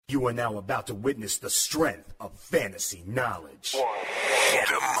You are now about to witness the strength of fantasy knowledge. Get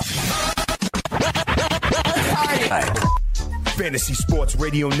 'em. Fantasy Sports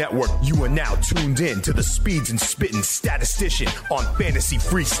Radio Network, you are now tuned in to the Speeds and Spittin' Statistician on Fantasy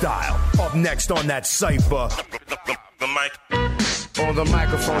Freestyle. Up next on that cipher, The mic. On the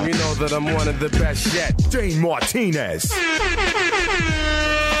microphone, you know that I'm one of the best yet. Dane Martinez.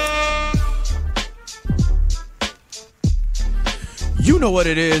 You know what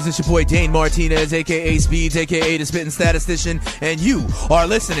it is. It's your boy Dane Martinez, a.k.a. Speeds, a.k.a. the Spittin' Statistician, and you are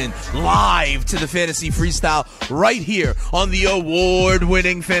listening live to the Fantasy Freestyle right here on the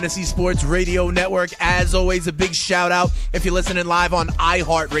award-winning Fantasy Sports Radio Network. As always, a big shout-out if you're listening live on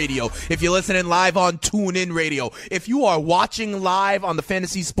iHeartRadio, if you're listening live on TuneIn Radio, if you are watching live on the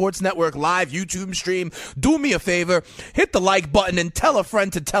Fantasy Sports Network live YouTube stream, do me a favor, hit the like button and tell a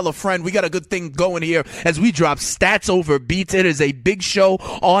friend to tell a friend. We got a good thing going here as we drop stats over beats. It is a big show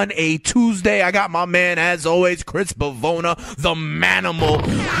on a Tuesday. I got my man, as always, Chris Bavona, the Manimal,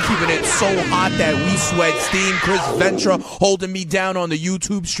 keeping it so hot that we sweat steam. Chris Ventra holding me down on the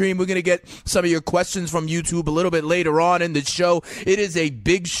YouTube stream. We're going to get some of your questions from YouTube a little bit later on in the show. It is a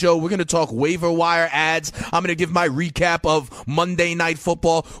big show. We're going to talk waiver wire ads. I'm going to give my recap of Monday Night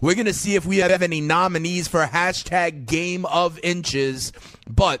Football. We're going to see if we have any nominees for hashtag Game of Inches.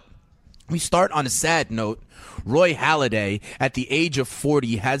 But we start on a sad note. Roy Halladay, at the age of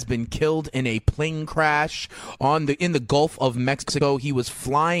 40, has been killed in a plane crash in the Gulf of Mexico. He was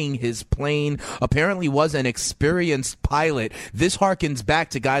flying his plane, apparently was an experienced pilot. This harkens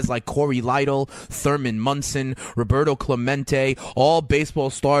back to guys like Corey Lytle, Thurman Munson, Roberto Clemente, all baseball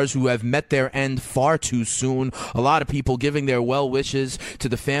stars who have met their end far too soon. A lot of people giving their well wishes to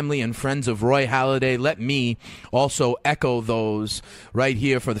the family and friends of Roy Halladay. Let me also echo those right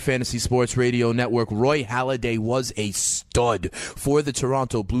here for the Fantasy Sports Radio Network. Roy Halladay was a stud for the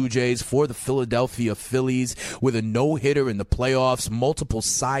Toronto Blue Jays, for the Philadelphia Phillies, with a no-hitter in the playoffs, multiple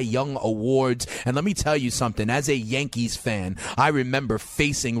Cy Young awards. And let me tell you something, as a Yankees fan, I remember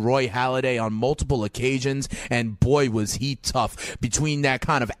facing Roy Halladay on multiple occasions, and boy, was he tough. Between that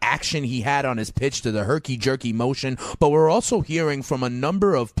kind of action he had on his pitch to the herky-jerky motion, but we're also hearing from a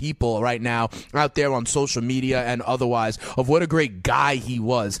number of people right now out there on social media and otherwise of what a great guy he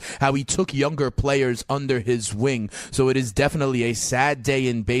was, how he took younger players under his wing. So it is definitely a sad day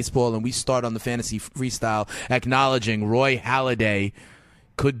in baseball, and we start on the Fantasy Freestyle acknowledging Roy Halladay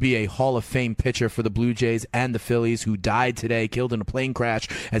could be a Hall of Fame pitcher for the Blue Jays and the Phillies, who died today, killed in a plane crash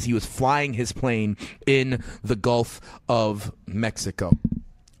as he was flying his plane in the Gulf of Mexico.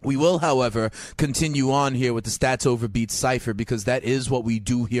 We will, however, continue on here with the Stats Over Beats Cypher, because that is what we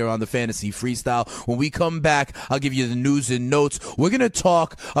do here on the Fantasy Freestyle. When we come back, I'll give you the news and notes. We're going to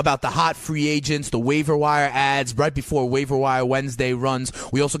talk about the hot free agents, the waiver wire ads, right before Waiver Wire Wednesday runs.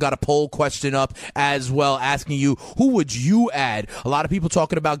 We also got a poll question up as well, asking you, who would you add? A lot of people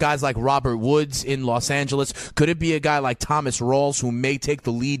talking about guys like Robert Woods in Los Angeles. Could it be a guy like Thomas Rawls, who may take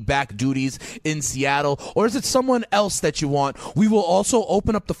the lead back duties in Seattle? Or is it someone else that you want? We will also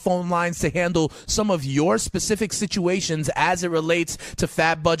open up the phone lines to handle some of your specific situations as it relates to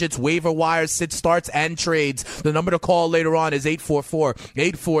fab budgets, waiver wires, sit starts, and trades. The number to call later on is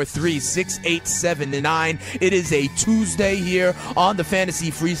 844-843-6879. It is a Tuesday here on the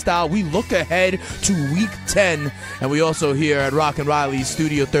Fantasy Freestyle. We look ahead to Week 10, and we also here at Rock and Riley's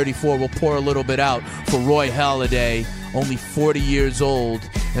Studio 34 will pour a little bit out for Roy Halladay. Only 40 years old,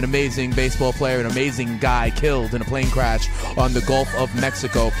 an amazing baseball player, an amazing guy, killed in a plane crash on the Gulf of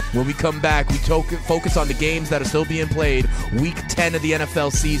Mexico. When we come back, we focus on the games that are still being played, Week 10 of the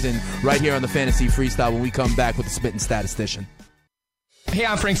NFL season, right here on the Fantasy Freestyle when we come back with the Spittin' Statistician. Hey,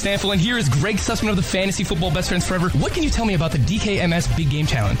 I'm Frank Stanfield, and here is Greg Sussman of the Fantasy Football Best Friends Forever. What can you tell me about the DKMS Big Game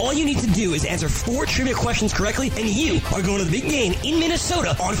Challenge? All you need to do is answer 4 trivia questions correctly, and you are going to the big game in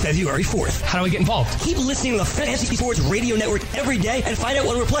Minnesota on February 4th. How do I get involved? Keep listening to the Fantasy Sports Radio Network every day and find out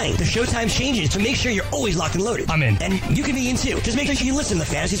when we're playing. The showtime changes to make sure you're always locked and loaded. I'm in. And you can be in too. Just make sure you listen to the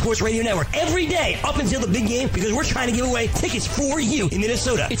Fantasy Sports Radio Network every day up until the big game, because we're trying to give away tickets for you in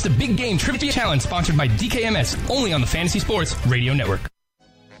Minnesota. It's the Big Game Trivia Challenge, sponsored by DKMS, only on the Fantasy Sports Radio Network.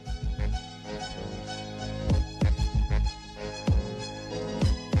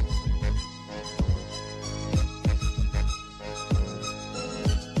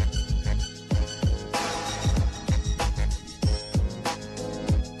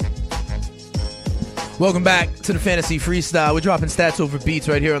 Welcome back to the Fantasy Freestyle. We're dropping stats over beats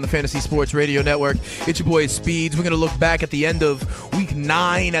right here on the Fantasy Sports Radio Network. It's your boy Speeds. We're going to look back at the end of Week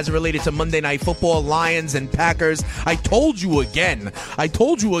 9 as it related to Monday Night Football, Lions and Packers. I told you again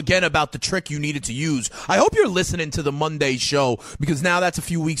about the trick you needed to use. I hope you're listening to the Monday show because now that's a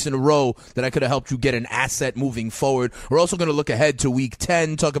few weeks in a row that I could have helped you get an asset moving forward. We're also going to look ahead to Week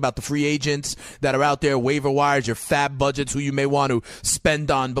 10, talk about the free agents that are out there, waiver wires, your fab budgets, who you may want to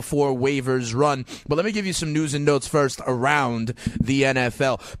spend on before waivers run. But let me give you some news and notes first around the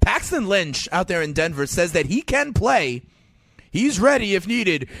NFL. Paxton Lynch out there in Denver says that he can play. He's ready if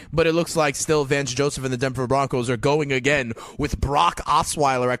needed, but it looks like still Vance Joseph and the Denver Broncos are going again with Brock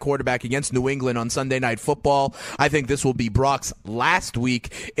Osweiler at quarterback against New England on Sunday Night Football. I think this will be Brock's last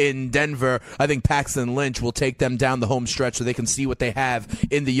week in Denver. I think Paxton Lynch will take them down the home stretch so they can see what they have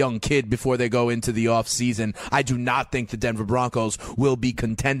in the young kid before they go into the offseason. I do not think the Denver Broncos will be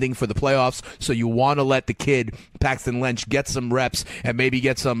contending for the playoffs, so you want to let the kid, Paxton Lynch, get some reps and maybe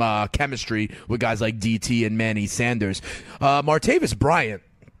get some chemistry with guys like DT and Manny Sanders. Martavis Bryant,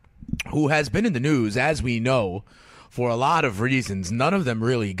 who has been in the news, as we know, for a lot of reasons, none of them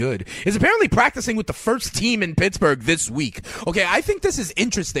really good, is apparently practicing with the first team in Pittsburgh this week. Okay, I think this is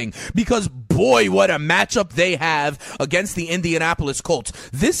interesting because, boy, what a matchup they have against the Indianapolis Colts.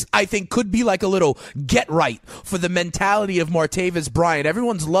 This, I think, could be like a little get-right for the mentality of Martavis Bryant.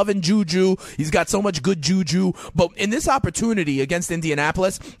 Everyone's loving Juju. He's got so much good Juju. But in this opportunity against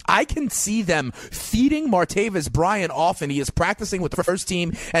Indianapolis, I can see them feeding Martavis Bryant off, and he is practicing with the first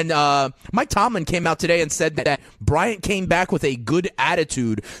team. And Mike Tomlin came out today and said that Bryant came back with a good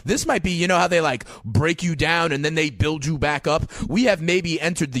attitude. This might be, you know how they like break you down and then they build you back up? We have maybe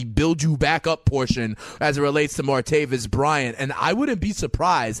entered the build you back up portion as it relates to Martavis Bryant, and I wouldn't be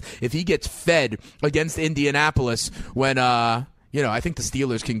surprised if he gets fed against Indianapolis when I think the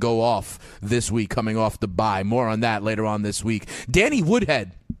Steelers can go off this week coming off the bye. More on that later on this week. Danny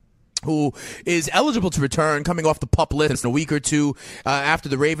Woodhead, who is eligible to return coming off the PUP list in a week or two after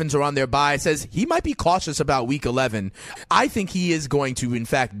the Ravens are on their bye, says he might be cautious about Week 11. I think he is going to, in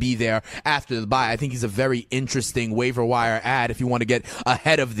fact, be there after the bye. I think he's a very interesting waiver wire ad if you want to get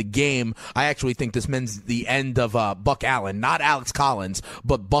ahead of the game. I actually think this means the end of Buck Allen, not Alex Collins,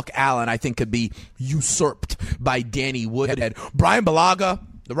 but Buck Allen, I think, could be usurped by Danny Woodhead. Brian Bulaga,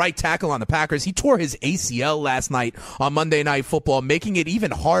 the right tackle on the Packers, he tore his ACL last night on Monday Night Football, making it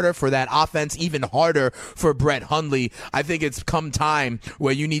even harder for that offense, even harder for Brett Hundley. I think it's come time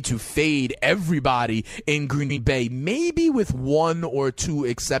where you need to fade everybody in Green Bay, maybe with one or two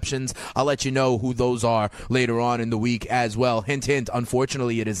exceptions. I'll let you know who those are later on in the week as well. Hint, hint,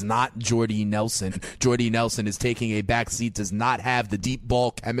 unfortunately, it is not Jordy Nelson. Jordy Nelson is taking a back seat, does not have the deep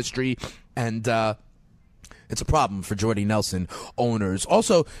ball chemistry, and it's a problem for Jordy Nelson owners.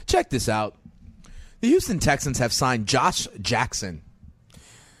 Also, check this out. The Houston Texans have signed Josh Jackson.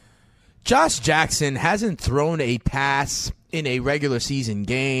 Josh Jackson hasn't thrown a pass in a regular season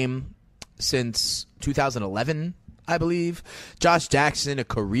game since 2011, I believe. Josh Jackson, a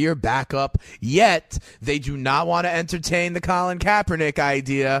career backup, yet they do not want to entertain the Colin Kaepernick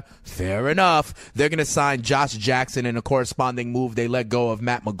idea. Fair enough. They're going to sign Josh Jackson in a corresponding move. They let go of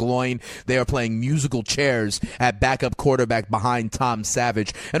Matt McGloin. They are playing musical chairs at backup quarterback behind Tom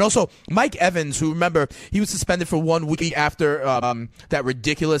Savage. And also Mike Evans, who, remember, he was suspended for 1 week after that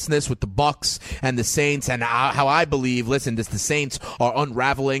ridiculousness with the Bucs and the Saints, and how I believe, listen, the Saints are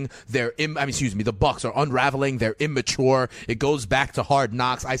unraveling the Bucs are unraveling their immature. It goes back to Hard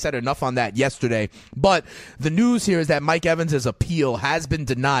Knocks. I said enough on that yesterday. But the news here is that Mike Evans' appeal has been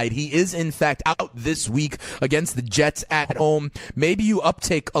denied. He is, in fact, out this week against the Jets at home. Maybe you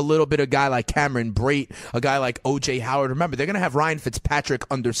uptake a little bit of a guy like Cameron Brate, a guy like O.J. Howard. Remember, they're going to have Ryan Fitzpatrick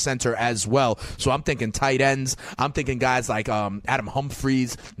under center as well. So I'm thinking tight ends. I'm thinking guys like Adam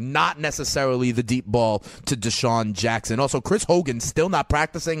Humphries, not necessarily the deep ball to Deshaun Jackson. Also, Chris Hogan still not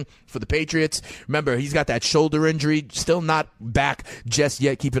practicing for the Patriots. Remember, he's got that shoulder injury, still not back just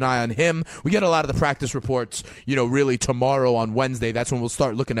yet. Keep an eye on him. We get a lot of the practice reports, really tomorrow on Wednesday. That's when we'll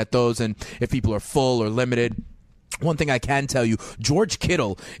start looking at those and if people are full or limited. One thing I can tell you, George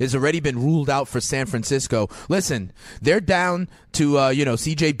Kittle has already been ruled out for San Francisco. Listen, they're down to,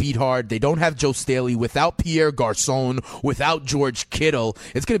 C.J. Beathard. They don't have Joe Staley. Without Pierre Garçon, without George Kittle,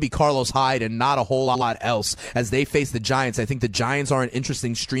 it's going to be Carlos Hyde and not a whole lot else as they face the Giants. I think the Giants are an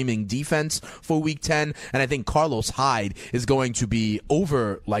interesting streaming defense for Week 10, and I think Carlos Hyde is going to be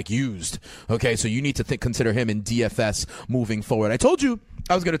used. Okay, so you need to consider him in DFS moving forward. I told you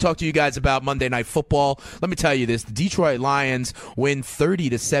I was going to talk to you guys about Monday Night Football. Let me tell you this. The Detroit Lions win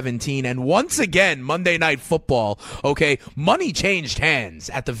 30-17. And once again, Monday Night Football, okay, money changed hands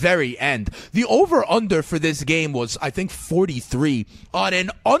at the very end. The over-under for this game was, I think, 43 on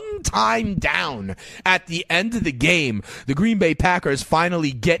an untimed down at the end of the game. The Green Bay Packers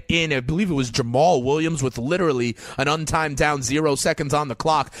finally get in. I believe it was Jamal Williams with literally an untimed down, 0 seconds on the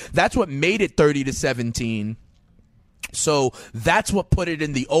clock. That's what made it 30-17. So that's what put it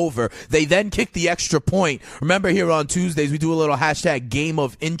in the over. They then kicked the extra point. Remember, here on Tuesdays, we do a little hashtag game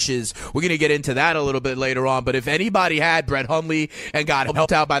of inches. We're going to get into that a little bit later on. But if anybody had Brett Hundley and got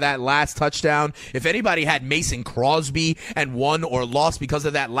helped out by that last touchdown, if anybody had Mason Crosby and won or lost because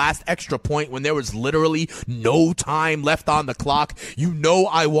of that last extra point when there was literally no time left on the clock, you know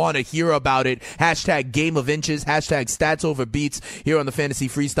I want to hear about it. Hashtag game of inches, hashtag stats over beats here on the Fantasy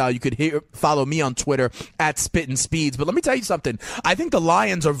Freestyle. You could follow me on Twitter at Spittin' Speeds. But let me tell you something. I think the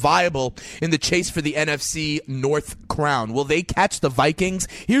Lions are viable in the chase for the NFC North crown. Will they catch the Vikings?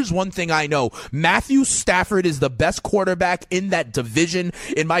 Here's one thing I know. Matthew Stafford is the best quarterback in that division.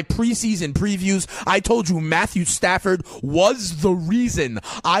 In my preseason previews, I told you Matthew Stafford was the reason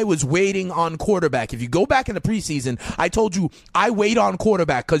I was waiting on quarterback. If you go back in the preseason, I told you I wait on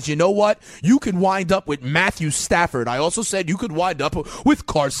quarterback because you know what? You can wind up with Matthew Stafford. I also said you could wind up with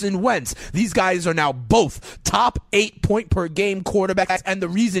Carson Wentz. These guys are now both top 8 point per game quarterbacks, and the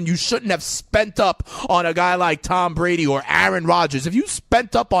reason you shouldn't have spent up on a guy like Tom Brady or Aaron Rodgers. If you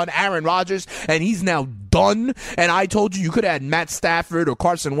spent up on Aaron Rodgers and he's now done, and I told you could have had Matt Stafford or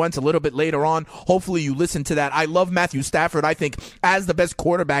Carson Wentz a little bit later on, hopefully you listen to that. I love Matthew Stafford. I think as the best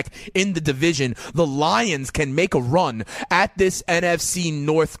quarterback in the division, the Lions can make a run at this NFC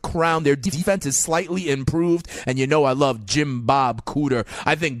North crown. Their defense is slightly improved, and you know I love Jim Bob Cooter.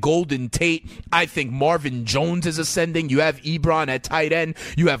 I think Golden Tate, I think Marvin Jones is ascending. You have Ebron at tight end.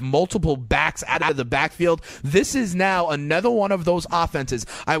 You have multiple backs out of the backfield. This is now another one of those offenses.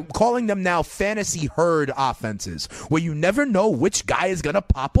 I'm calling them now fantasy herd offenses, where you never know which guy is going to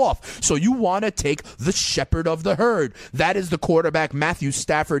pop off. So you want to take the shepherd of the herd. That is the quarterback, Matthew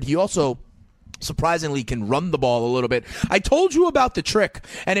Stafford. He also surprisingly can run the ball a little bit. I told you about the trick,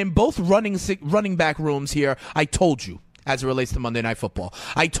 and in both running back rooms here, I told you as it relates to Monday Night Football.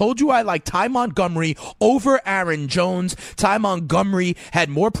 I told you I like Ty Montgomery over Aaron Jones. Ty Montgomery had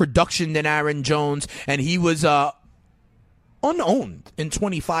more production than Aaron Jones, and he was unowned in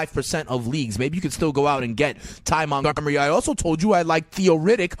 25% of leagues. Maybe you could still go out and get Ty Montgomery. I also told you I like Theo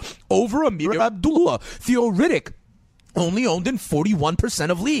Riddick over Amir Abdullah. Theo Riddick only owned in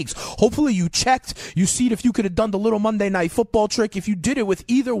 41% of leagues. Hopefully you checked. You see if you could have done the little Monday Night Football trick. If you did it with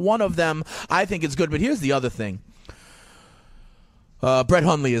either one of them, I think it's good. But here's the other thing. Brett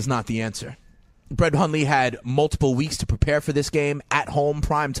Hundley is not the answer. Brett Hundley had multiple weeks to prepare for this game at home,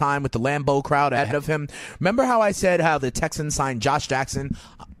 prime time, with the Lambeau crowd ahead of him. Remember how I said how the Texans signed Josh Jackson?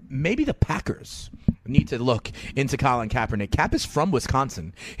 Maybe the Packers need to look into Colin Kaepernick. Cap is from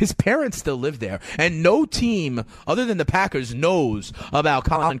Wisconsin. His parents still live there. And no team other than the Packers knows about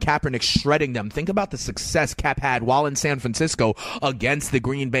Colin Kaepernick shredding them. Think about the success Cap had while in San Francisco against the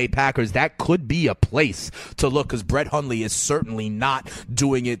Green Bay Packers. That could be a place to look, because Brett Hundley is certainly not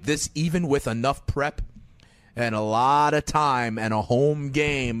doing it. This, even with enough prep and a lot of time and a home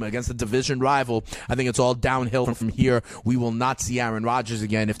game against a division rival, I think it's all downhill from here. We will not see Aaron Rodgers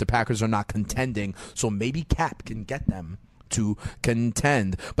again if the Packers are not contending. So maybe Cap can get them to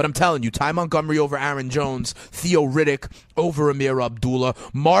contend. But I'm telling you, Ty Montgomery over Aaron Jones, Theo Riddick over Amir Abdullah,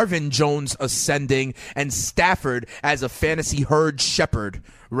 Marvin Jones ascending, and Stafford as a fantasy herd shepherd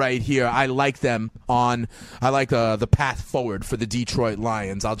right here. I like them on, I like the path forward for the Detroit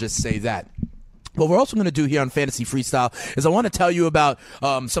Lions. I'll just say that. What we're also going to do here on Fantasy Freestyle is I want to tell you about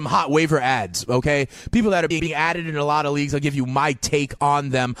some hot waiver ads, okay? People that are being added in a lot of leagues. I'll give you my take on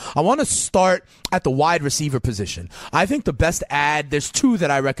them. I want to start at the wide receiver position. I think the best ad, there's two that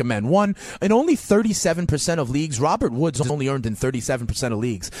I recommend. One, in only 37% of leagues, Robert Woods only earned in 37% of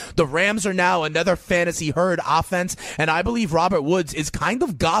leagues. The Rams are now another fantasy herd offense, and I believe Robert Woods is kind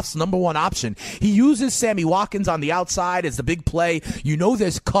of Goff's number one option. He uses Sammy Watkins on the outside as the big play. You know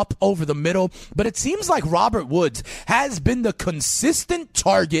there's Kupp over the middle, but it seems like Robert Woods has been the consistent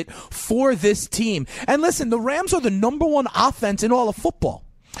target for this team. And listen, the Rams are the number one offense in all of football.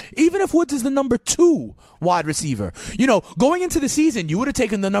 Even if Woods is the number 2 wide receiver. Going into the season, you would have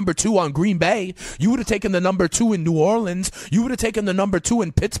taken the number 2 on Green Bay. You would have taken the number 2 in New Orleans. You would have taken the number 2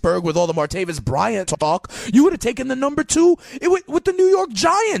 in Pittsburgh with all the Martavis Bryant talk. You would have taken the number 2 with the New York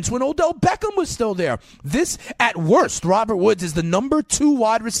Giants when Odell Beckham was still there. This, at worst, Robert Woods is the number 2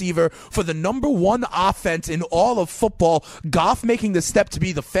 wide receiver for the number 1 offense in all of football. Goff making the step to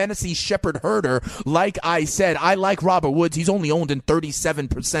be the fantasy shepherd herder. Like I said, I like Robert Woods. He's only owned in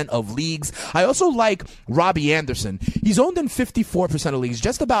 37% of leagues. I also like Robbie Anderson. He's owned in 54% of leagues,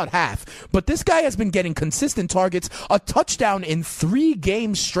 just about half. But this guy has been getting consistent targets, a touchdown in 3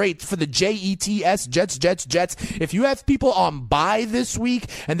 games straight for the Jets, Jets. If you have people on bye this week,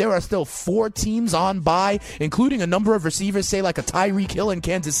 and there are still 4 teams on bye, including a number of receivers, say like a Tyreek Hill in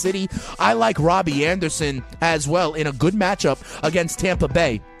Kansas City, I like Robbie Anderson as well in a good matchup against Tampa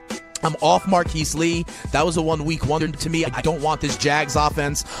Bay. I'm off Marquise Lee. That was a 1-week wonder to me. I don't want this Jags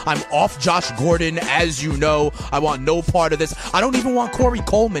offense. I'm off Josh Gordon, as you know. I want no part of this. I don't even want Corey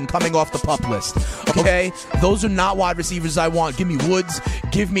Coleman coming off the PUP list. Okay? Those are not wide receivers I want. Give me Woods.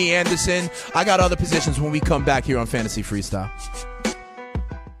 Give me Anderson. I got other positions when we come back here on Fantasy Freestyle.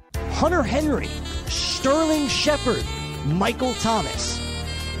 Hunter Henry, Sterling Shepard, Michael Thomas.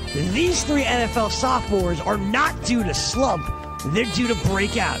 These 3 NFL sophomores are not due to slump. They're due to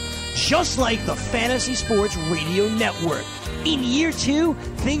break out, just like the Fantasy Sports Radio Network. In year 2,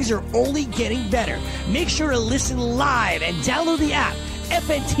 things are only getting better. Make sure to listen live and download the app,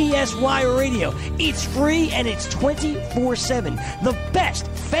 FNTSY Radio. It's free and it's 24/7. The best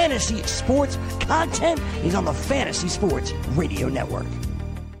fantasy sports content is on the Fantasy Sports Radio Network.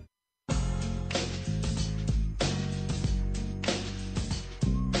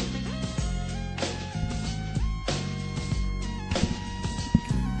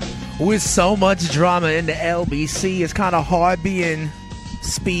 With so much drama in the LBC, it's kind of hard being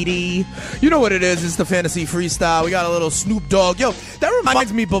speedy. You know what it is. It's the Fantasy Freestyle. We got a little Snoop Dogg. Yo, that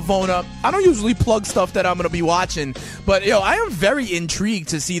reminds me, Bavona, I don't usually plug stuff that I'm going to be watching, but, I am very intrigued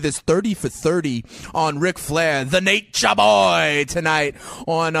to see this 30 for 30 on Ric Flair, the Nature Boy, tonight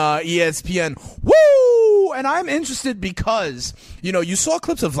on ESPN. Woo! And I'm interested because, you saw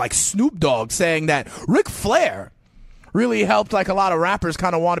clips of, like, Snoop Dogg saying that Ric Flair really helped, like, a lot of rappers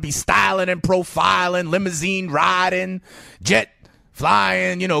kind of want to be styling and profiling, limousine riding, jet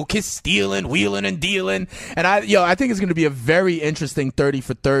flying, kiss stealing, wheeling and dealing. And I think it's going to be a very interesting 30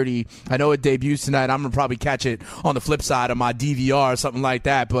 for 30. I know it debuts tonight. I'm going to probably catch it on the flip side of my DVR or something like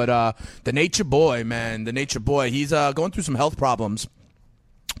that. But the Nature Boy, man, the Nature Boy, he's going through some health problems.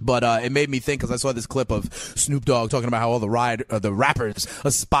 But it made me think, because I saw this clip of Snoop Dogg talking about how all the rappers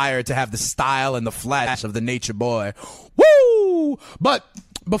aspire to have the style and the flash of the Nature Boy. Woo! But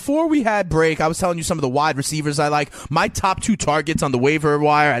before we had break, I was telling you some of the wide receivers I like. My top 2 targets on the waiver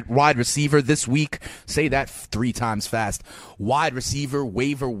wire at wide receiver this week. Say that 3 times fast. Wide receiver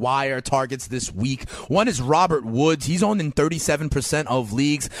waiver wire targets this week. One is Robert Woods. He's owned in 37% of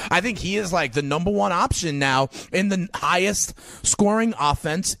leagues. I think he is like the number 1 option now in the highest scoring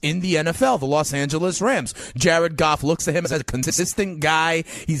offense in the NFL, the Los Angeles Rams. Jared Goff looks at him as a consistent guy.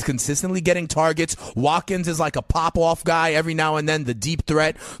 He's consistently getting targets. Watkins is like a pop-off guy every now and then, the deep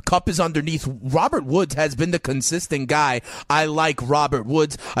threat. Kupp is underneath. Robert Woods has been the consistent guy. I like Robert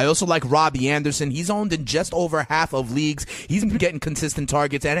Woods. I also like Robbie Anderson. He's owned in just over half of leagues. He's been getting consistent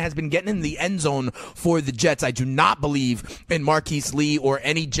targets and has been getting in the end zone for the Jets. I do not believe in Marquise Lee or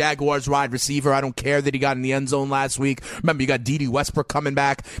any Jaguars wide receiver. I don't care that he got in the end zone last week. Remember, you got D.D. Westbrook coming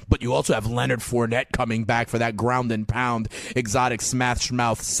back, but you also have Leonard Fournette coming back for that ground and pound exotic smash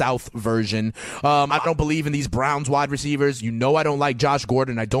mouth South version. I don't believe in these Browns wide receivers. I don't like Josh Gordon.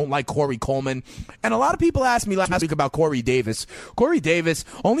 I don't like Corey Coleman. And a lot of people asked me last week about Corey Davis. Corey Davis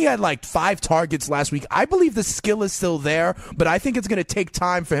only had like 5 targets last week. I believe the skill is still there, but I think it's going to take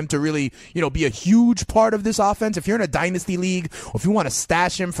time for him to really, be a huge part of this offense. If you're in a dynasty league, or if you want to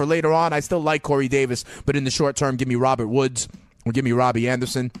stash him for later on, I still like Corey Davis. But in the short term, give me Robert Woods or give me Robbie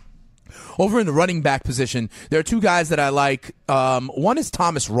Anderson. Over in the running back position, there are 2 guys that I like. One is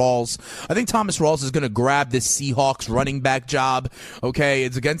Thomas Rawls. I think Thomas Rawls is going to grab this Seahawks running back job. Okay,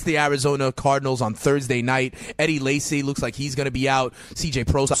 it's against the Arizona Cardinals on Thursday night. Eddie Lacy looks like he's going to be out. CJ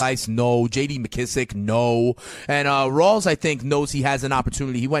Prosise, no. J.D. McKissick, no. And Rawls, I think, knows he has an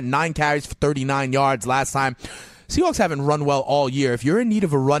opportunity. He went 9 carries for 39 yards last time. Seahawks haven't run well all year. If you're in need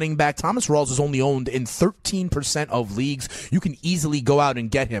of a running back, Thomas Rawls is only owned in 13% of leagues. You can easily go out and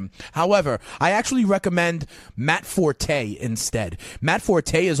get him. However, I actually recommend Matt Forte instead. Matt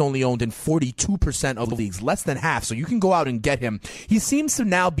Forte is only owned in 42% of leagues, less than half, so you can go out and get him. He seems to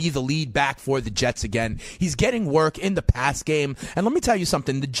now be the lead back for the Jets again. He's getting work in the pass game. And let me tell you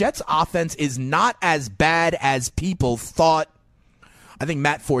something. The Jets' offense is not as bad as people thought. I think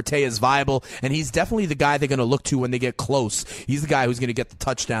Matt Forte is viable, and he's definitely the guy they're going to look to when they get close. He's the guy who's going to get the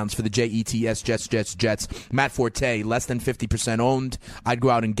touchdowns for the Jets, Jets. Matt Forte, less than 50% owned. I'd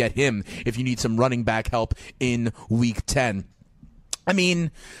go out and get him if you need some running back help in Week 10. I mean,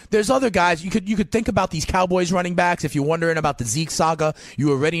 there's other guys. You could think about these Cowboys running backs. If you're wondering about the Zeke saga,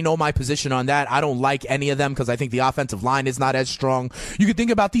 you already know my position on that. I don't like any of them because I think the offensive line is not as strong. You could think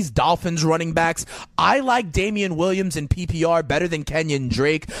about these Dolphins running backs. I like Damian Williams in PPR better than Kenyon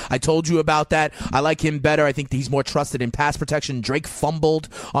Drake. I told you about that. I like him better. I think he's more trusted in pass protection. Drake fumbled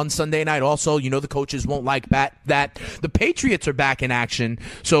on Sunday night also. You know the coaches won't like that. The Patriots are back in action.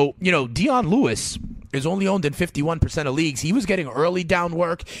 So, Dion Lewis is only owned in 51% of leagues. He was getting early down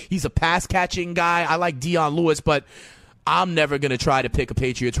work. He's a pass-catching guy. I like Dion Lewis, but I'm never going to try to pick a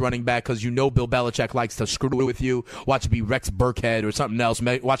Patriots running back because Bill Belichick likes to screw with you. Watch it be Rex Burkhead or something else.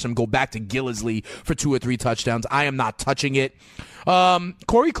 Watch him go back to Gillislee for 2 or 3 touchdowns. I am not touching it.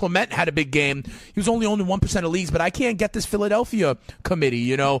 Corey Clement had a big game. He was only owned in 1% of leagues, but I can't get this Philadelphia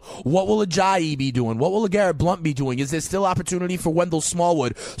committee. What will Ajayi be doing? What will LeGarrette Blount be doing? Is there still opportunity for Wendell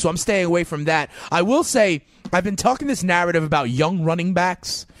Smallwood? So I'm staying away from that. I will say, I've been talking this narrative about young running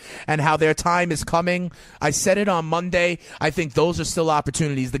backs and how their time is coming. I said it on Monday. I think those are still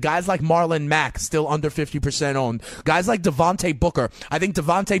opportunities. The guys like Marlon Mack, still under 50% owned. Guys like Devontae Booker. I think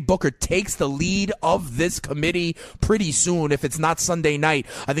Devontae Booker takes the lead of this committee pretty soon. If it's not Sunday night,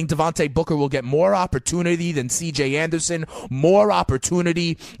 I think Devontae Booker will get more opportunity than C.J. Anderson, more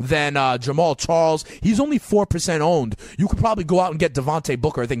opportunity than Jamal Charles. He's only 4% owned. You could probably go out and get Devontae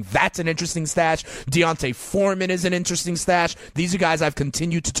Booker. I think that's an interesting stash. Deontay Foreman is an interesting stash. These are guys I've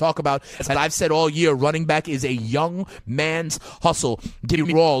continued to talk about. As I've said all year, running back is a young man's hustle. Give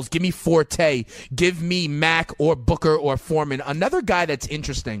me Rawls, give me Forte, give me Mack or Booker or Foreman. Another guy that's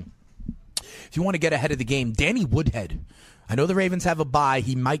interesting, if you want to get ahead of the game, Danny Woodhead. I know the Ravens have a bye.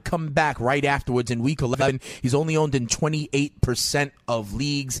 He might come back right afterwards in Week 11. He's only owned in 28% of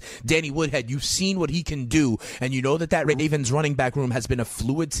leagues. Danny Woodhead, you've seen what he can do, and you know that Ravens running back room has been a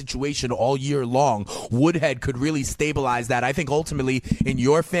fluid situation all year long. Woodhead could really stabilize that. I think ultimately in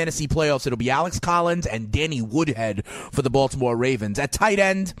your fantasy playoffs, it'll be Alex Collins and Danny Woodhead for the Baltimore Ravens. At tight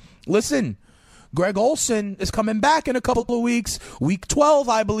end, listen, Greg Olsen is coming back in a couple of weeks, Week 12,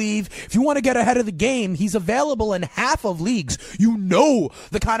 I believe. If you want to get ahead of the game, he's available in half of leagues. You know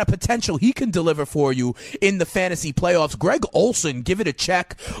the kind of potential he can deliver for you in the fantasy playoffs. Greg Olsen, give it a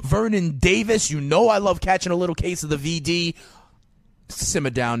check. Vernon Davis, I love catching a little case of the VD. Simmer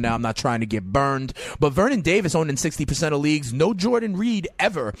down now. I'm not trying to get burned. But Vernon Davis owned in 60% of leagues. No Jordan Reed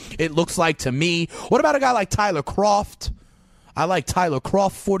ever, it looks like to me. What about a guy like Tyler Kroft? I like Tyler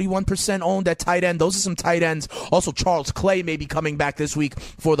Kroft, 41% owned at tight end. Those are some tight ends. Also, Charles Clay may be coming back this week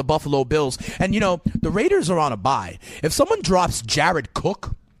for the Buffalo Bills. And, the Raiders are on a bye. If someone drops Jared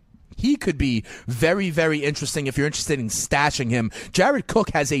Cook, he could be very, very interesting if you're interested in stashing him. Jared Cook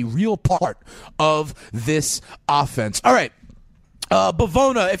has a real part of this offense. All right.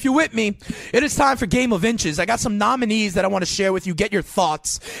 Bavona, if you're with me, it is time for Game of Inches. I got some nominees that I want to share with you. Get your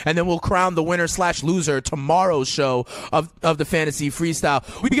thoughts, and then we'll crown the winner/loser tomorrow's show of the Fantasy Freestyle.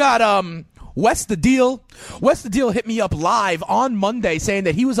 We got Wes the Deal. Wes the Deal hit me up live on Monday saying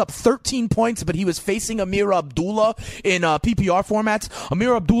that he was up 13 points, but he was facing Amir Abdullah in PPR formats.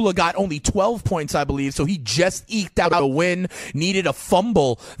 Amir Abdullah got only 12 points, I believe, so he just eked out a win. Needed a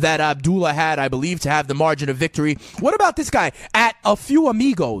fumble that Abdullah had, I believe, to have the margin of victory. What about this guy at A Few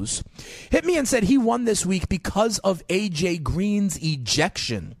Amigos? Hit me and said he won this week because of A.J. Green's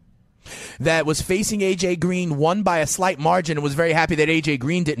ejection. That was facing A.J. Green, won by a slight margin, and was very happy that A.J.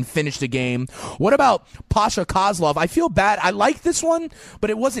 Green didn't finish the game. What about Pasha Kozlov? I feel bad. I like this one, but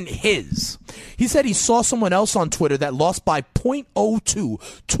it wasn't his. He said he saw someone else on Twitter that lost by 0.02,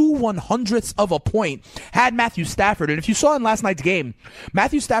 2/100ths of a point, had Matthew Stafford. And if you saw in last night's game,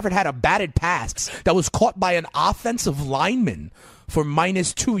 Matthew Stafford had a batted pass that was caught by an offensive lineman for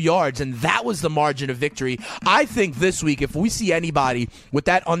 -2 yards, and that was the margin of victory. I think this week, if we see anybody with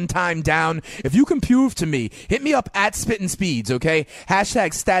that untimed down, if you can prove to me, hit me up at Spittin' Speeds, okay?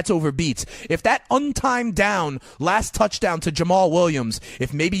 Hashtag stats over beats. If that untimed down, last touchdown to Jamal Williams,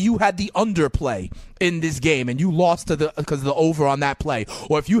 if maybe you had the underplay in this game and you lost because of the over on that play,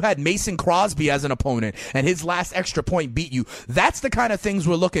 or if you had Mason Crosby as an opponent and his last extra point beat you, that's the kind of things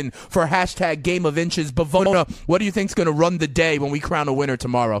we're looking for. Hashtag Game of Inches. Bavona, what do you think is going to run the day when we crown a winner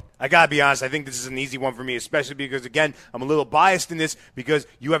tomorrow? I got to be honest, I think this is an easy one for me, especially because, again, I'm a little biased in this because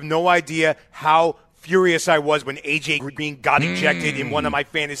you have no idea how furious I was when A.J. Green got ejected in one of my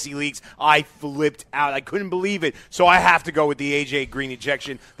fantasy leagues. I flipped out. I couldn't believe it. So I have to go with the A.J. Green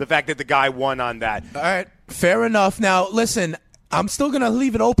ejection, the fact that the guy won on that. All right, fair enough. Now, listen, I'm still going to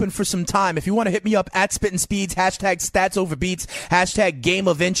leave it open for some time. If you want to hit me up at Spittin' Speeds, hashtag Stats Over Beats, hashtag Game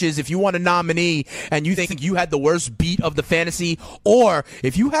of Inches, if you want a nominee and you think you had the worst beat of the fantasy, or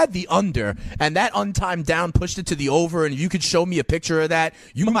if you had the under and that untimed down pushed it to the over and you could show me a picture of that,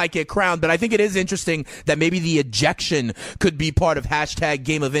 you might get crowned. But I think it is interesting that maybe the ejection could be part of hashtag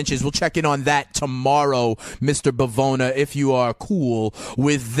Game of Inches. We'll check in on that tomorrow, Mr. Bavona, if you are cool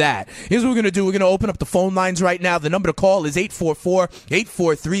with that. Here's what we're going to do. We're going to open up the phone lines right now. The number to call is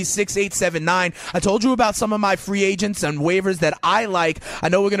 844-843-6879. I told you about some of my free agents and waivers that I like. I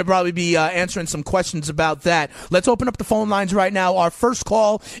know we're going to probably be answering some questions about that. Let's open up the phone lines right now. Our first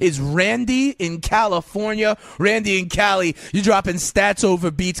call is Randy in California. Randy in Cali, you're dropping Stats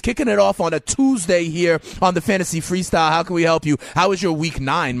Over Beats, kicking it off on a Tuesday here on the Fantasy Freestyle. How can we help you? How was your week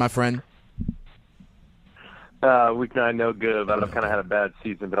 9, my friend? Week 9, no good. I've kind of had a bad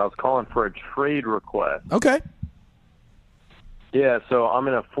season, but I was calling for a trade request. Okay. Yeah, so I'm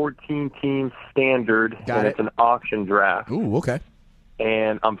in a 14-team standard, and it's an auction draft. Ooh, okay.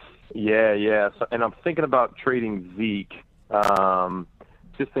 And I'm thinking about trading Zeke,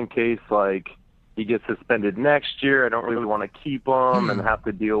 just in case he gets suspended next year. I don't really want to keep him and have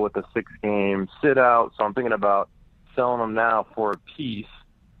to deal with a 6-game sit out. So I'm thinking about selling him now for a piece.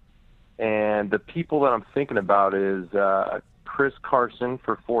 And the people that I'm thinking about is Chris Carson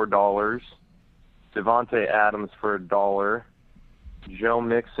for $4, Devontae Adams for $1. Joe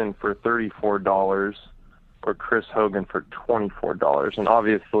Mixon for $34, or Chris Hogan for $24. And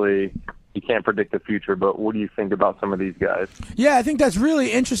obviously, you can't predict the future, but what do you think about some of these guys? Yeah, I think that's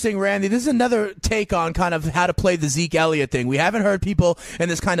really interesting, Randy. This is another take on kind of how to play the Zeke Elliott thing. We haven't heard people in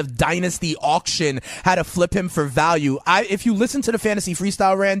this kind of dynasty auction how to flip him for value. If you listen to the Fantasy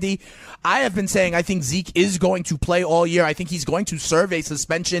Freestyle, Randy, I have been saying I think Zeke is going to play all year. I think he's going to serve a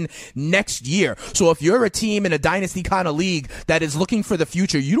suspension next year. So if you're a team in a dynasty kind of league that is looking for the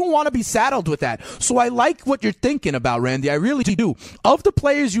future, you don't want to be saddled with that. So I like what you're thinking about, Randy. I really do. Of the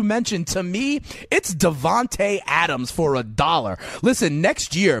players you mentioned, to me, it's Devontae Adams for $1. Listen,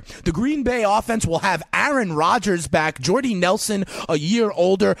 next year, the Green Bay offense will have Aaron Rodgers back, Jordy Nelson a year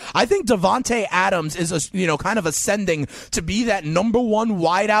older. I think Devontae Adams is kind of ascending to be that number one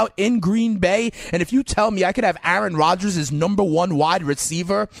wideout in Green Bay. And if you tell me I could have Aaron Rodgers as number one wide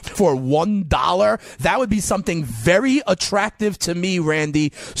receiver for $1, that would be something very attractive to me,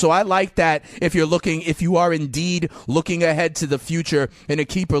 Randy. So I like that. If you are indeed looking ahead to the future in a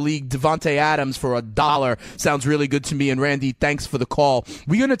keeper league, Devontae Adams for $1 sounds really good to me. And Randy, thanks for the call.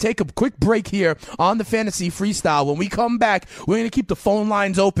 We're going to take a quick break here on the Fantasy Freestyle. When we come back, we're going to keep the phone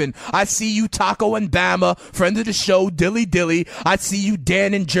lines open. I see you, Taco and Bama, friend of the show, Dilly Dilly. I see you,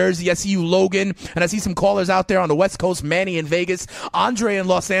 Dan in Jersey. I see you, Logan. And I see some callers out there on the West Coast, Manny in Vegas, Andre in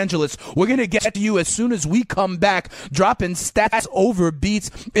Los Angeles. We're going to get to you as soon as we come back, dropping Stats Over Beats.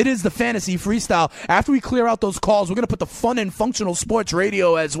 It is the Fantasy Freestyle. After we clear out those calls, we're going to put the fun and functional sports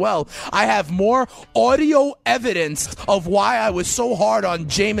radio as well. I have more audio evidence of why I was so hard on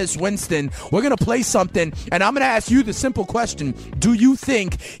Jameis Winston. We're going to play something, and I'm going to ask you the simple question. Do you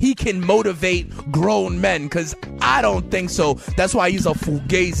think he can motivate grown men? Because I don't think so. That's why he's a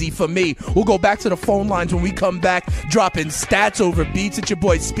fugazi for me. We'll go back to the phone lines when we come back, dropping Stats Over Beats. It's your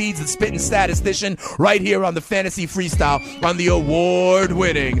boy Speeds, the Spittin' Statistician, right here on the Fantasy Freestyle on the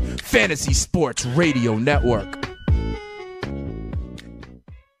award-winning Fantasy Sports Radio Network.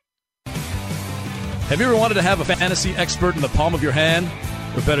 Have you ever wanted to have a fantasy expert in the palm of your hand?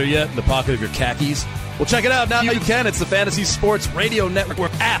 Or better yet, in the pocket of your khakis? Well, check it out. Now you can. It's the Fantasy Sports Radio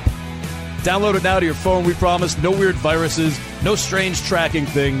Network app. Download it now to your phone. We promise no weird viruses, no strange tracking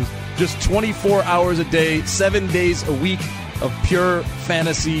things, just 24 hours a day, 7 days a week of pure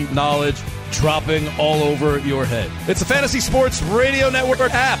fantasy knowledge dropping all over your head. It's the Fantasy Sports Radio Network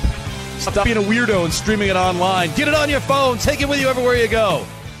app. Stop being a weirdo and streaming it online. Get it on your phone. Take it with you everywhere you go.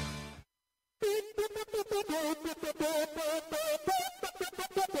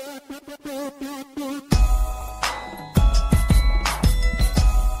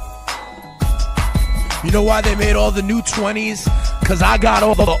 You know why they made all the new 20s? Because I got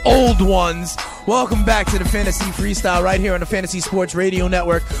all the old ones. Welcome back to the Fantasy Freestyle right here on the Fantasy Sports Radio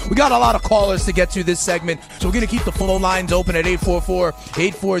Network. We got a lot of callers to get to this segment, so we're going to keep the phone lines open at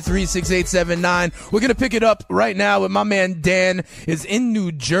 844-843-6879. We're going to pick it up right now with my man Dan is in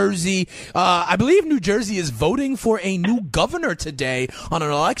New Jersey. I believe New Jersey is voting for a new governor today on an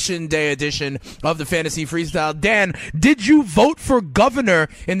election day edition of the Fantasy Freestyle. Dan, did you vote for governor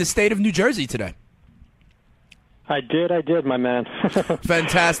in the state of New Jersey today? I did, my man.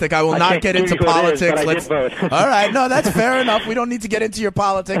 Fantastic. I will not get into politics. Let's vote. All right. No, that's fair enough. We don't need to get into your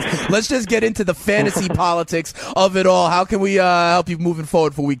politics. Let's just get into the fantasy politics of it all. How can we help you moving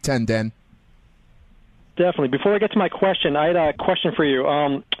forward for Week 10, Dan? Definitely. Before I get to my question, I had a question for you.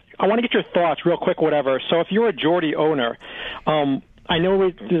 I want to get your thoughts real quick, whatever. So if you're a Jordy owner, I know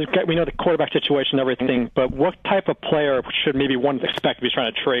we know the quarterback situation and everything, but what type of player should maybe one expect if he's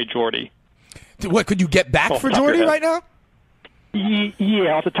trying to trade Jordy? What, could you get back for Jordy right now?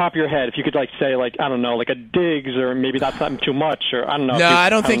 Yeah, off the top of your head, if you could say I don't know, like a Diggs, or maybe that's not too much, or I don't know. No, I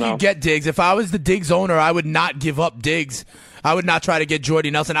don't think you get Diggs. If I was the Diggs owner, I would not give up Diggs. I would not try to get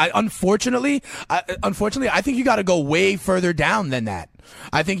Jordy Nelson. Unfortunately, I think you got to go way further down than that.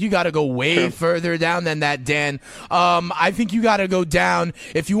 I think you got to go way further down than that, Dan. I think you got to go down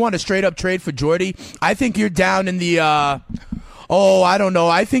if you want to straight up trade for Jordy. I think you're down in the. I don't know.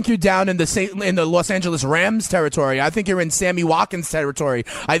 I think you're down in the Los Angeles Rams territory. I think you're in Sammy Watkins territory.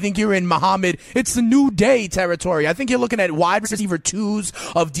 I think you're in Muhammad. It's the New Day territory. I think you're looking at wide receiver twos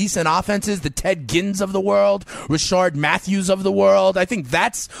of decent offenses, the Ted Ginns of the world, Rashard Matthews of the world. I think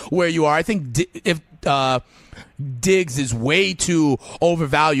that's where you are. I think if Diggs is way too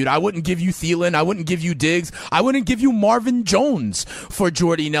overvalued. I wouldn't give you Thielen. I wouldn't give you Diggs. I wouldn't give you Marvin Jones for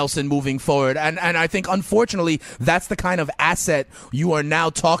Jordy Nelson moving forward. And I think, unfortunately, that's the kind of asset you are now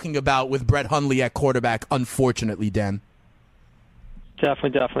talking about with Brett Hundley at quarterback, unfortunately, Dan.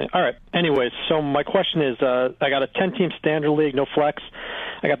 Definitely. All right. Anyways, so my question is, I got a 10-team standard league, no flex.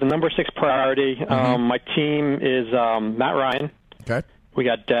 I got the number 6 priority. My team is Matt Ryan. Okay. We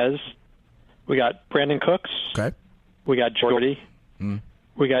got Dez. We got Brandon Cooks. Okay. We got Jordy.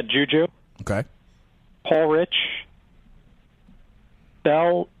 We got Juju. Okay. Paul Rich.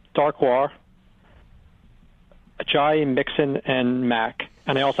 Bell, Darkwar. Ajayi, Mixon, and Mack.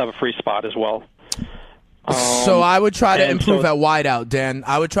 And I also have a free spot as well. So I would try to improve at wideout, Dan.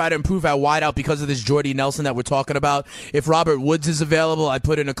 I would try to improve at wideout because of this Jordy Nelson that we're talking about. If Robert Woods is available, I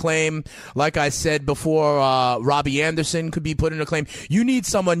put in a claim. Like I said before, Robbie Anderson could be put in a claim. You need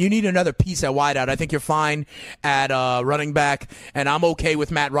another piece at wideout. I think you're fine at running back, and I'm okay with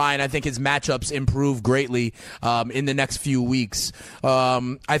Matt Ryan. I think his matchups improve greatly in the next few weeks.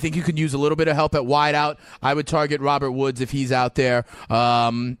 I think you could use a little bit of help at wideout. I would target Robert Woods if he's out there.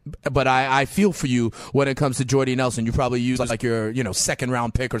 But I feel for you when it comes to Jordy Nelson. You probably use like your second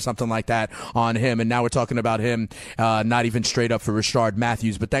round pick or something like that on him, and now we're talking about him not even straight up for Rashard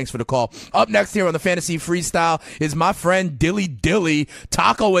Matthews. But thanks for the call. Up next here on the Fantasy Freestyle is my friend Dilly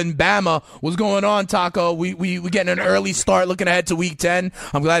Taco in Bama. What's going on, Taco? We getting an early start looking ahead to Week 10.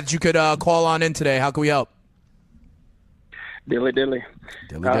 I'm glad that you could call on in today. How can we help? Dilly.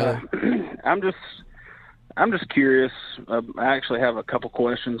 I'm just curious. I actually have a couple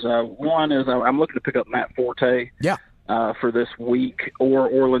questions. One is I'm looking to pick up Matt Forte for this week, or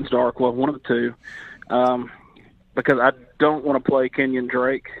Orleans Darkwa, one of the two, because I don't want to play Kenyon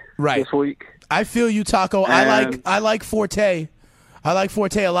Drake this week. I feel you, Taco. I like Forte. I like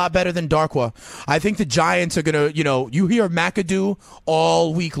Forte a lot better than Darkwa. I think the Giants are going to, you hear McAdoo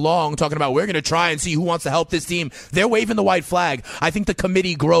all week long talking about we're going to try and see who wants to help this team. They're waving the white flag. I think the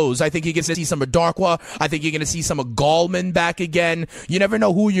committee grows. I think you're going to see some of Darkwa. I think you're going to see some of Gallman back again. You never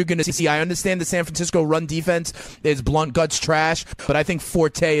know who you're going to see. I understand the San Francisco run defense is blunt guts trash, but I think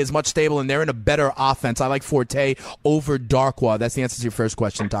Forte is much stable, and they're in a better offense. I like Forte over Darkwa. That's the answer to your first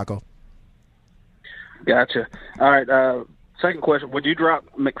question, Taco. Gotcha. All right. Second question: would you drop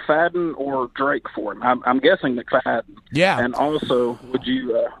McFadden or Drake for him? I'm guessing McFadden. Yeah. And also, would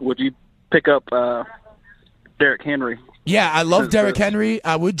you pick up Derrick Henry? Yeah, I love Derrick Henry.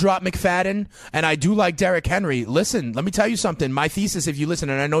 I would drop McFadden, and I do like Derrick Henry. Listen, let me tell you something. My thesis, if you listen,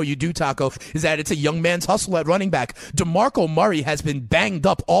 and I know you do, Taco, is that it's a young man's hustle at running back. DeMarco Murray has been banged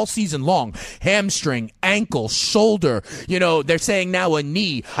up all season long. Hamstring, ankle, shoulder. They're saying now a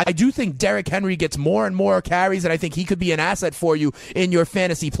knee. I do think Derrick Henry gets more and more carries, and I think he could be an asset for you in your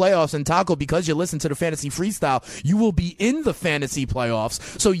fantasy playoffs. And Taco, because you listen to the Fantasy Freestyle, you will be in the fantasy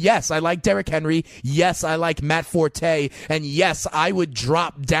playoffs. So yes, I like Derrick Henry. Yes, I like Matt Forte. okay? And yes, I would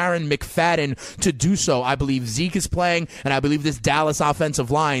drop Darren McFadden to do so. I believe Zeke is playing, and I believe this Dallas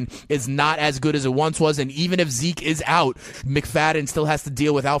offensive line is not as good as it once was. And even if Zeke is out, McFadden still has to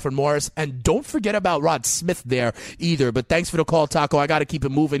deal with Alfred Morris. And don't forget about Rod Smith there either. But thanks for the call, Taco. I got to keep it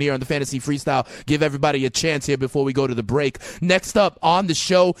moving here on the Fantasy Freestyle. Give everybody a chance here before we go to the break. Next up on the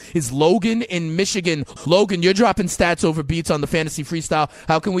show is Logan in Michigan. Logan, you're dropping stats over beats on the Fantasy Freestyle.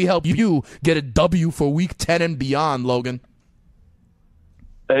 How can we help you get a W for Week 10 and beyond, Logan?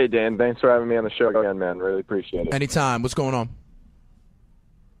 Hey, Dan. Thanks for having me on the show again, man. Really appreciate it. Anytime. What's going on?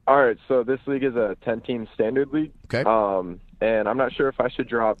 All right, so this league is a 10-team standard league. Okay. And I'm not sure if I should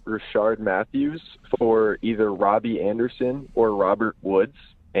drop Rashard Matthews for either Robbie Anderson or Robert Woods,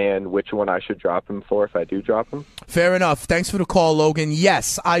 and which one I should drop him for if I do drop him. Fair enough. Thanks for the call, Logan.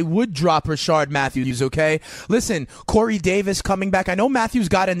 Yes, I would drop Rashard Matthews, okay? Listen, Corey Davis coming back. I know Matthews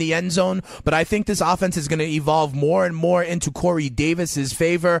got in the end zone, but I think this offense is going to evolve more and more into Corey Davis's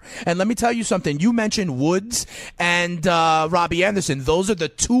favor. And let me tell you something. You mentioned Woods and Robbie Anderson. Those are the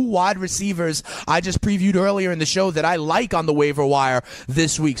two wide receivers I just previewed earlier in the show that I like on the waiver wire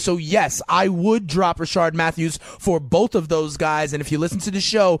this week. So, yes, I would drop Rashard Matthews for both of those guys. And if you listen to the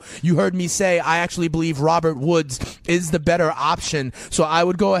show, you heard me say I actually believe Robert Woods is the better option. So I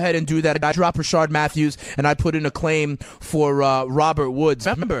would go ahead and do that. I drop Rashard Matthews and I put in a claim for Robert Woods.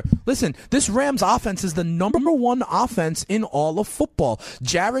 Remember, listen, this Rams offense is the number one offense in all of football.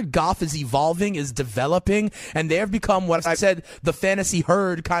 Jared Goff is evolving, is developing, and they have become what I said, the fantasy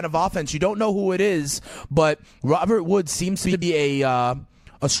herd kind of offense. You don't know who it is, but Robert Woods seems to be a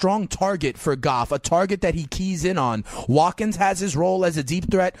strong target for Goff, a target that he keys in on. Watkins has his role as a deep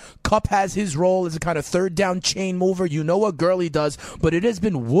threat. Kupp has his role as a kind of third down chain mover. You know what Gurley does, but it has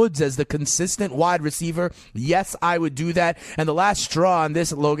been Woods as the consistent wide receiver. Yes, I would do that. And the last straw on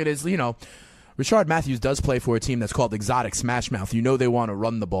this, Logan, is, Rashard Matthews does play for a team that's called Exotic Smash Mouth. You know they want to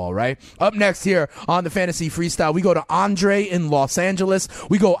run the ball, right? Up next here on the Fantasy Freestyle, we go to Andre in Los Angeles.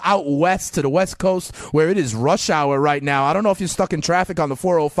 We go out west to the West Coast where it is rush hour right now. I don't know if you're stuck in traffic on the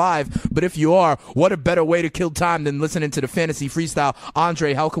 405, but if you are, what a better way to kill time than listening to the Fantasy Freestyle.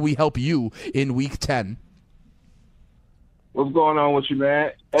 Andre, how can we help you in Week 10? What's going on with you,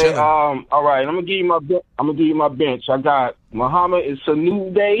 man? Hey, all right, I'm gonna give you my bench. I got Muhammad. It's a new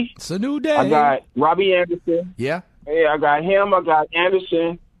day. It's a new day. I got Robbie Anderson. Yeah. Hey, I got him. I got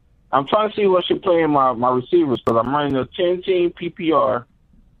Anderson. I'm trying to see who I should play in my receivers because I'm running a 10-team PPR.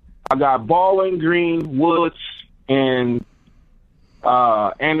 I got Baldwin, Green, Woods, and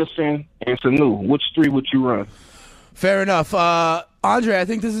Anderson and Sanu. Which three would you run? Fair enough. Andre, I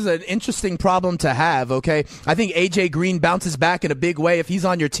think this is an interesting problem to have, okay? I think A.J. Green bounces back in a big way. If he's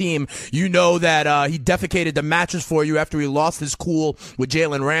on your team, you know that he defecated the mattress for you after he lost his cool with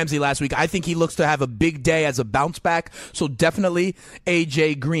Jalen Ramsey last week. I think he looks to have a big day as a bounce back, so definitely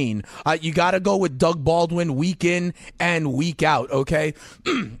A.J. Green. You got to go with Doug Baldwin week in and week out, okay?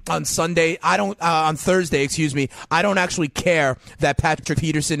 On Thursday, I don't actually care that Patrick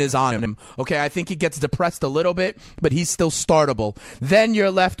Peterson is on him, okay? I think he gets depressed a little bit, but he's still startable. Then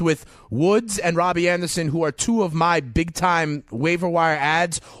you're left with Woods and Robbie Anderson, who are two of my big-time waiver wire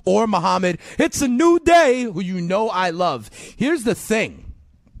ads, or Muhammad. It's a new day, who you know I love. Here's the thing.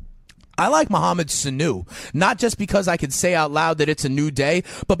 I like Mohamed Sanu, not just because I can say out loud that it's a new day,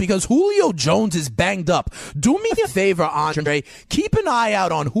 but because Julio Jones is banged up. Do me a favor, Andre. Keep an eye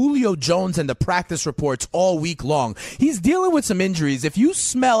out on Julio Jones and the practice reports all week long. He's dealing with some injuries. If you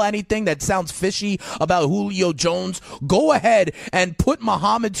smell anything that sounds fishy about Julio Jones, go ahead and put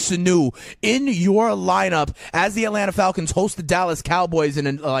Mohamed Sanu in your lineup as the Atlanta Falcons host the Dallas Cowboys in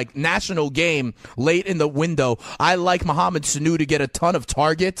a national game late in the window. I like Mohamed Sanu to get a ton of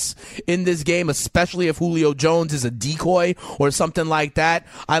targets in this game, especially if Julio Jones is a decoy or something like that.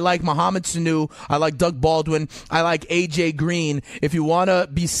 I like Mohamed Sanu. I like Doug Baldwin. I like A.J. Green. If you want to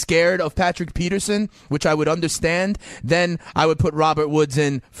be scared of Patrick Peterson, which I would understand, then I would put Robert Woods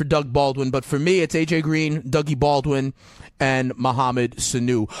in for Doug Baldwin. But for me, it's A.J. Green, Dougie Baldwin, and Mohamed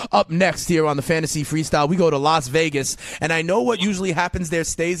Sanu. Up next here on the Fantasy Freestyle, we go to Las Vegas. And I know what usually happens there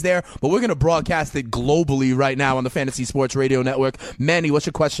stays there, but we're going to broadcast it globally right now on the Fantasy Sports Radio Network. Manny, what's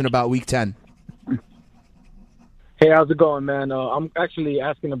your question about Week 10? Hey, how's it going, man? I'm actually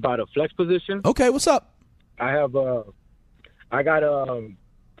asking about a flex position. Okay, what's up? I got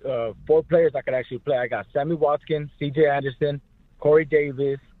 4 players I could actually play. I got Sammy Watkins, C.J. Anderson, Corey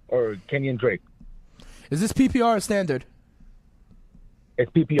Davis, or Kenyon Drake. Is this PPR or standard? It's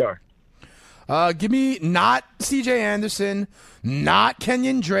PPR. Give me not C.J. Anderson, not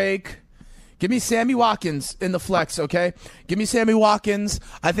Kenyon Drake. Give me Sammy Watkins in the flex, okay? Give me Sammy Watkins.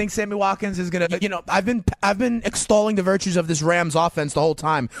 I think Sammy Watkins is going to, I've been extolling the virtues of this Rams offense the whole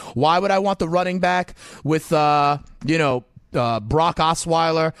time. Why would I want the running back with, Brock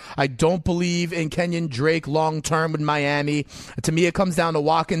Osweiler? I don't believe in Kenyon Drake long-term with Miami. To me, it comes down to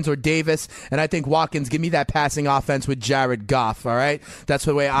Watkins or Davis, and I think Watkins, give me that passing offense with Jared Goff, all right? That's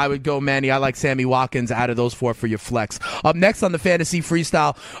the way I would go, Manny. I like Sammy Watkins out of those 4 for your flex. Up next on the Fantasy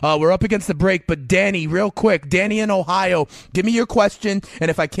Freestyle, we're up against the break, but Danny, real quick, Danny in Ohio, give me your question,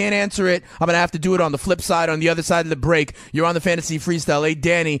 and if I can't answer it, I'm going to have to do it on the flip side, on the other side of the break. You're on the Fantasy Freestyle. Hey,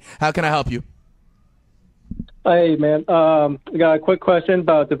 Danny, how can I help you? Hey, man. I got a quick question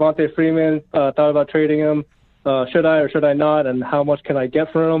about Devontae Freeman. Thought about trading him. Should I or should I not? And how much can I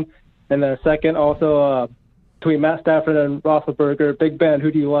get from him? And then a second, also, between Matt Stafford and Roethlisberger, Big Ben,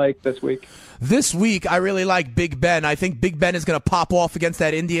 who do you like this week? This week, I really like Big Ben. I think Big Ben is going to pop off against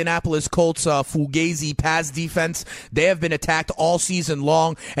that Indianapolis Colts Fugazi pass defense. They have been attacked all season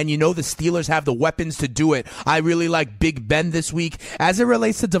long, and the Steelers have the weapons to do it. I really like Big Ben this week. As it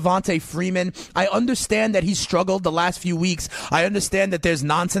relates to Devontae Freeman, I understand that he struggled the last few weeks. I understand that there's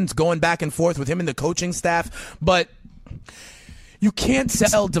nonsense going back and forth with him and the coaching staff, but you can't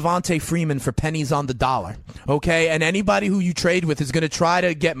sell Devontae Freeman for pennies on the dollar, okay? And anybody who you trade with is going to try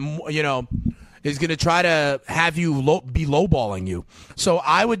to get, is going to try to have you be lowballing you. So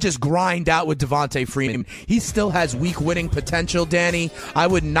I would just grind out with Devontae Freeman. He still has weak winning potential, Danny. I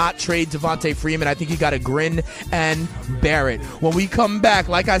would not trade Devontae Freeman. I think you got to grin and bear it. When we come back,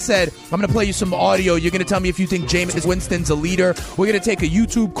 like I said, I'm going to play you some audio. You're going to tell me if you think Jameis Winston's a leader. We're going to take a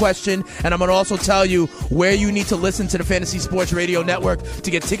YouTube question, and I'm going to also tell you where you need to listen to the Fantasy Sports Radio Network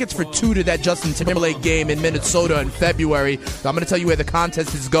to get tickets for 2 to that Justin Timberlake game in Minnesota in February. I'm going to tell you where the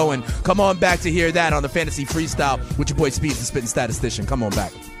contest is going. Come on back to hear that on the Fantasy Freestyle with your boy Speeds, the Spitting Statistician. Come on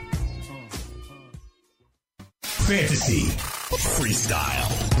back. Fantasy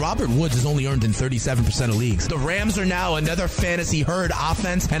Freestyle. Robert Woods has only earned in 37% of leagues. The Rams are now another fantasy herd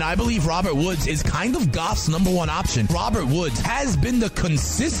offense, and I believe Robert Woods is kind of Goff's number 1 option. Robert Woods has been the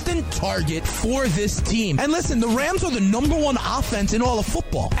consistent target for this team. And listen, the Rams are the number 1 offense in all of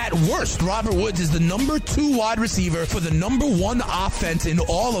football. At worst, Robert Woods is the number 2 wide receiver for the number 1 offense in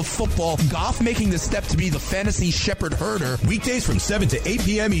all of football. Goff making the step to be the fantasy shepherd herder. Weekdays from 7 to 8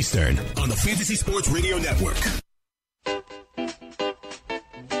 p.m. Eastern on the Fantasy Sports Radio Network.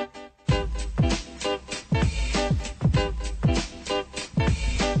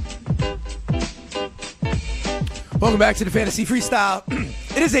 Welcome back to the Fantasy Freestyle.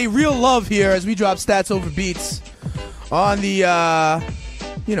 It is a real love here as we drop stats over beats on the,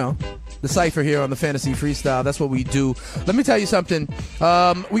 the cipher here on the Fantasy Freestyle. That's what we do. Let me tell you something.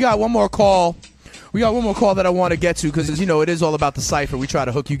 We got one more call. That I want to get to because, it is all about the cipher. We try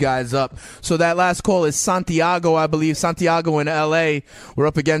to hook you guys up. So that last call is Santiago, I believe. Santiago in L.A. We're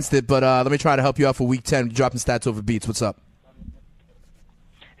up against it, but let me try to help you out for Week 10. Dropping stats over beats. What's up?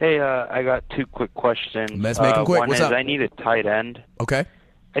 Hey, I got 2 quick questions. Let's make them quick. One What's is up? I need a tight end. Okay.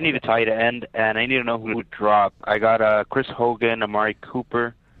 I need a tight end, and I need to know who would drop. I got Chris Hogan, Amari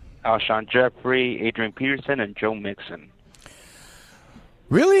Cooper, Alshon Jeffrey, Adrian Peterson, and Joe Mixon.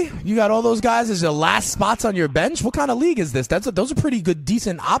 Really? You got all those guys as your last spots on your bench? What kind of league is this? Those are pretty good,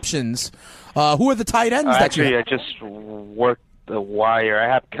 decent options. Who are the tight ends that you have? Actually, I just worked the wire. I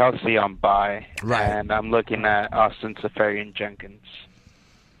have Kelsey on bye, and I'm looking at Austin Seferian-Jenkins.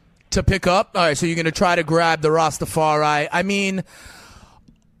 To pick up? All right, so you're going to try to grab the Rastafari. I mean,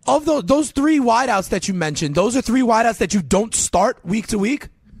 of those 3 wideouts that you mentioned, those are 3 wideouts that you don't start week to week?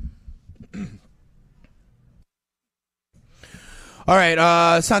 All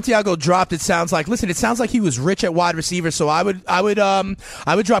right, Santiago dropped. It sounds like he was rich at wide receiver. So I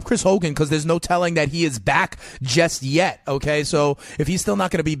would drop Chris Hogan because there's no telling that he is back just yet. Okay, so if he's still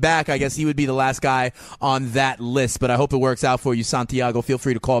not going to be back, I guess he would be the last guy on that list. But I hope it works out for you, Santiago. Feel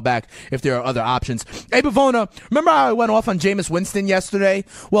free to call back if there are other options. Hey, Bavona, remember how I went off on Jameis Winston yesterday?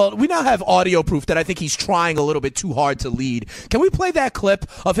 Well, we now have audio proof that I think he's trying a little bit too hard to lead. Can we play that clip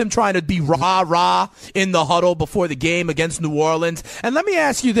of him trying to be rah-rah in the huddle before the game against New Orleans? And let me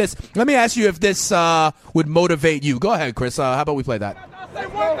ask you this. Let me ask you if this would motivate you. Go ahead, Chris. How about we play that? I say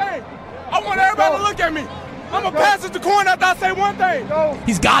one thing. I want everybody to look at me. I'm going to pass it to corner after I say one thing.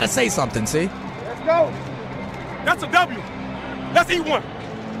 He's got to say something, see? Let's go. That's a W. That's E1.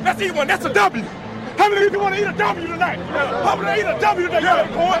 That's E1. That's a W. How many of you want to eat a W tonight? How many eat a W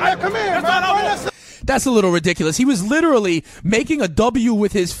tonight? Come in, that's man. That's a little ridiculous. He was literally making a W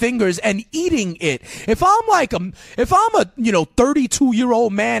with his fingers and eating it. If I'm a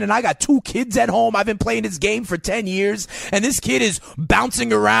 32-year-old man and I got 2 kids at home, I've been playing this game for 10 years, and this kid is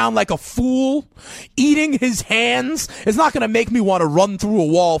bouncing around like a fool, eating his hands, it's not going to make me want to run through a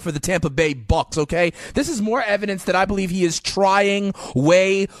wall for the Tampa Bay Bucks, okay? This is more evidence that I believe he is trying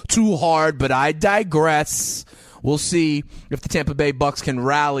way too hard, but I digress. We'll see if the Tampa Bay Bucks can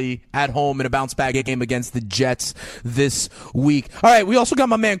rally at home in a bounce-back game against the Jets this week. All right, we also got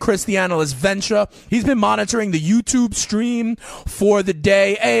my man Chris, the analyst, Venture. He's been monitoring the YouTube stream for the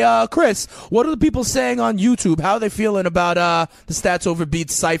day. Hey, Chris, what are the people saying on YouTube? How are they feeling about the Stats Over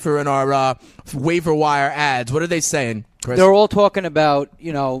Beats cipher and our waiver wire ads? What are they saying, Chris? They're all talking about,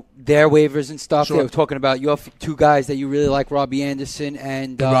 their waivers and stuff. Sure. They were talking about your 2 guys that you really like, Robbie Anderson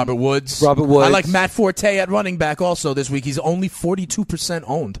and Robert Woods. Robert Woods. I like Matt Forte at running back also this week. He's only 42%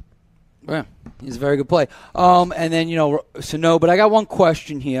 owned. Yeah, he's a very good play. And then, but I got one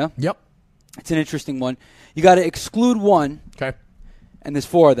question here. Yep. It's an interesting one. You got to exclude one. Okay. And there's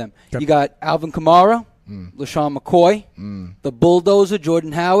 4 of them. Okay. You got Alvin Kamara, LaShawn McCoy, the Bulldozer,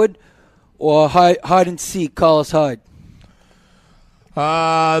 Jordan Howard, or hide and seek, Carlos Hyde.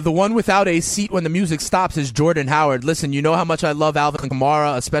 The one without a seat when the music stops is Jordan Howard. Listen, you know how much I love Alvin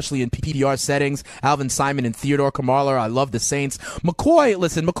Kamara, especially in PPR settings. Alvin Simon and Theodore Kamara. I love the Saints.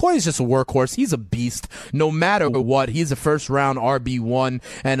 McCoy is just a workhorse. He's a beast. No matter what, he's a first-round RB1,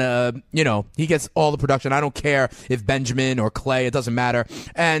 and he gets all the production. I don't care if Benjamin or Clay. It doesn't matter.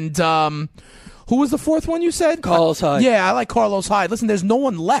 And who was the 4th one you said? Carlos Hyde. Yeah, I like Carlos Hyde. Listen, there's no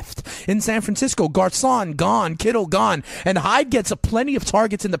one left in San Francisco. Garcon gone, Kittle gone, and Hyde gets plenty of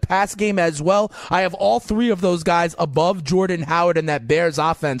targets in the pass game as well. I have all 3 of those guys above Jordan Howard in that Bears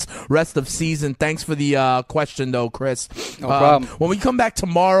offense rest of season. Thanks for the question, though, Chris. No problem. When we come back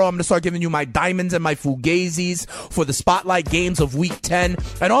tomorrow, I'm going to start giving you my diamonds and my fugazis for the spotlight games of Week 10.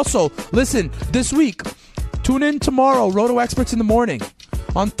 And also, listen, this week, tune in tomorrow, Roto Experts in the Morning.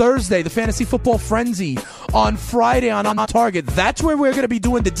 On Thursday, the Fantasy Football Frenzy. On Friday, on Target. That's where we're going to be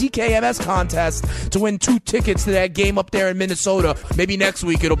doing the DKMS contest to win 2 tickets to that game up there in Minnesota. Maybe next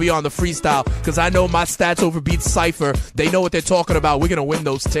week it'll be on the freestyle because I know my Stats Over Beats cipher. They know what they're talking about. We're going to win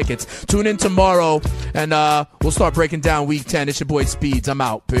those tickets. Tune in tomorrow, and we'll start breaking down Week 10. It's your boy Speeds. I'm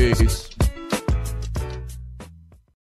out. Peace.